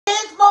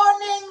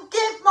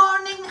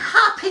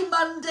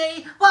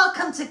Monday.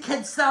 Welcome to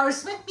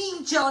Kidstars with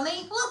me,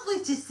 Johnny.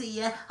 Lovely to see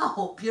you. I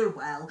hope you're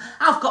well.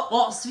 I've got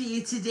lots for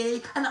you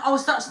today, and it all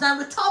starts now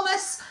with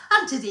Thomas.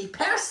 And today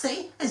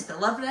Percy is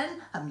delivering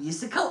a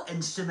musical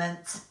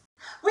instrument.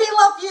 We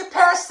love you,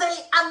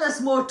 Percy, and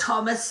there's more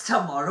Thomas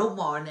tomorrow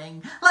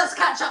morning. Let's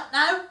catch up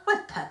now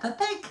with Peppa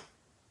Pig.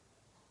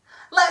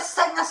 Let's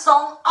sing a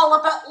song all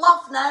about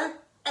love now.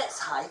 It's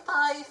High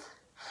Five.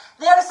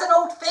 There's an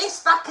old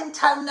face back in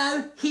town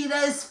now. Here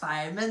is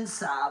Fireman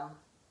Sam.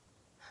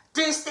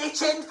 Do stay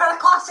tuned for a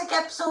classic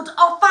episode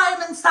of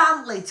Fireman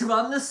Sam later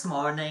on this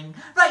morning.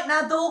 Right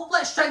now though,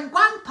 let's join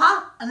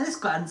Grandpa and his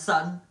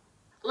grandson.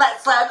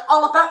 Let's learn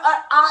all about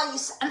our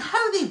eyes and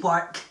how they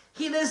work.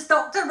 Here is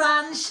Dr.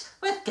 Ranj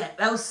with Get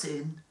Well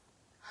Soon.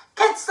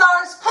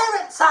 Kidstars,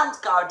 parents and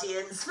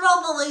guardians, for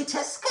all the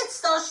latest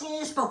Kidstars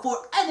news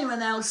before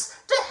anyone else,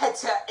 do head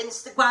to our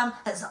Instagram.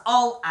 It's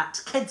all at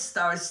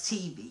Kidstars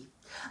TV.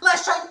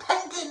 Let's join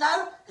Pingu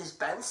now, who's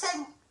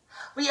bouncing.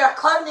 We are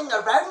clowning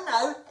around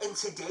now in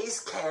today's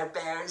Care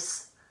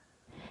Bears.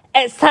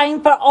 It's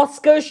time for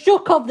Oscar's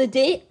joke of the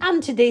day,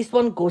 and today's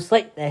one goes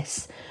like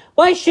this.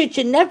 Why should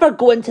you never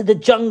go into the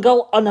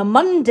jungle on a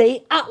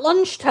Monday at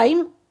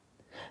lunchtime?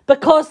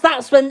 Because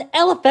that's when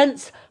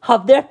elephants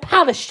have their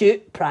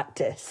parachute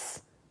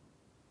practice.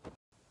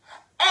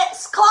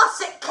 It's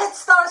classic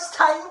Kidstars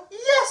time.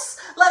 Yes,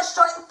 let's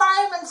join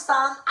Fireman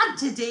Sam, and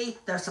today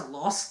there's a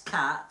lost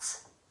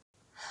cat.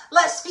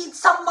 Let's feed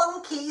some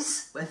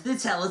monkeys with the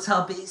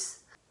Teletubbies.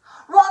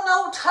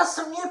 Ronald has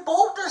some new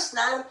boulders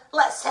now.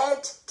 Let's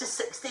head to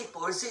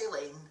 64 Zoo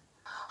Lane.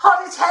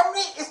 Horrid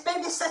Henry is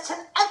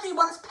babysitting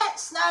everyone's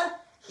pets now.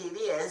 Here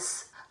he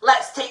is.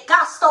 Let's take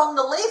Gaston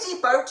the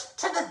ladybird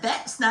to the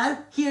vets now.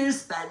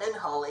 Here's Ben and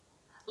Holly.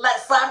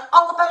 Let's learn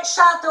all about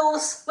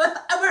shadows with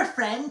our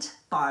friend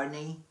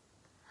Barney.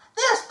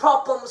 There's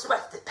problems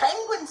with the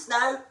penguins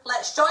now.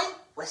 Let's join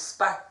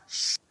Whisper.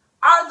 Shh.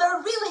 Are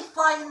there really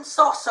flying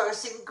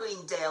saucers in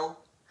Greendale?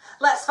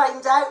 Let's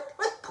find out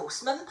with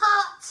Postman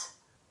Pat.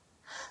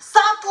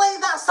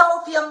 Sadly, that's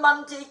all for your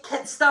Monday,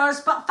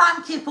 Kidstars, but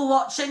thank you for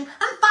watching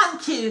and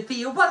thank you for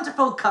your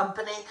wonderful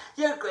company.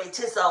 You're great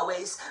as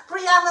always.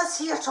 Brianna's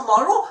here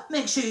tomorrow.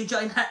 Make sure you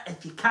join her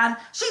if you can.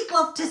 She'd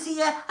love to see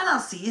you, and I'll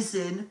see you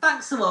soon.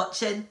 Thanks for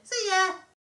watching. See ya.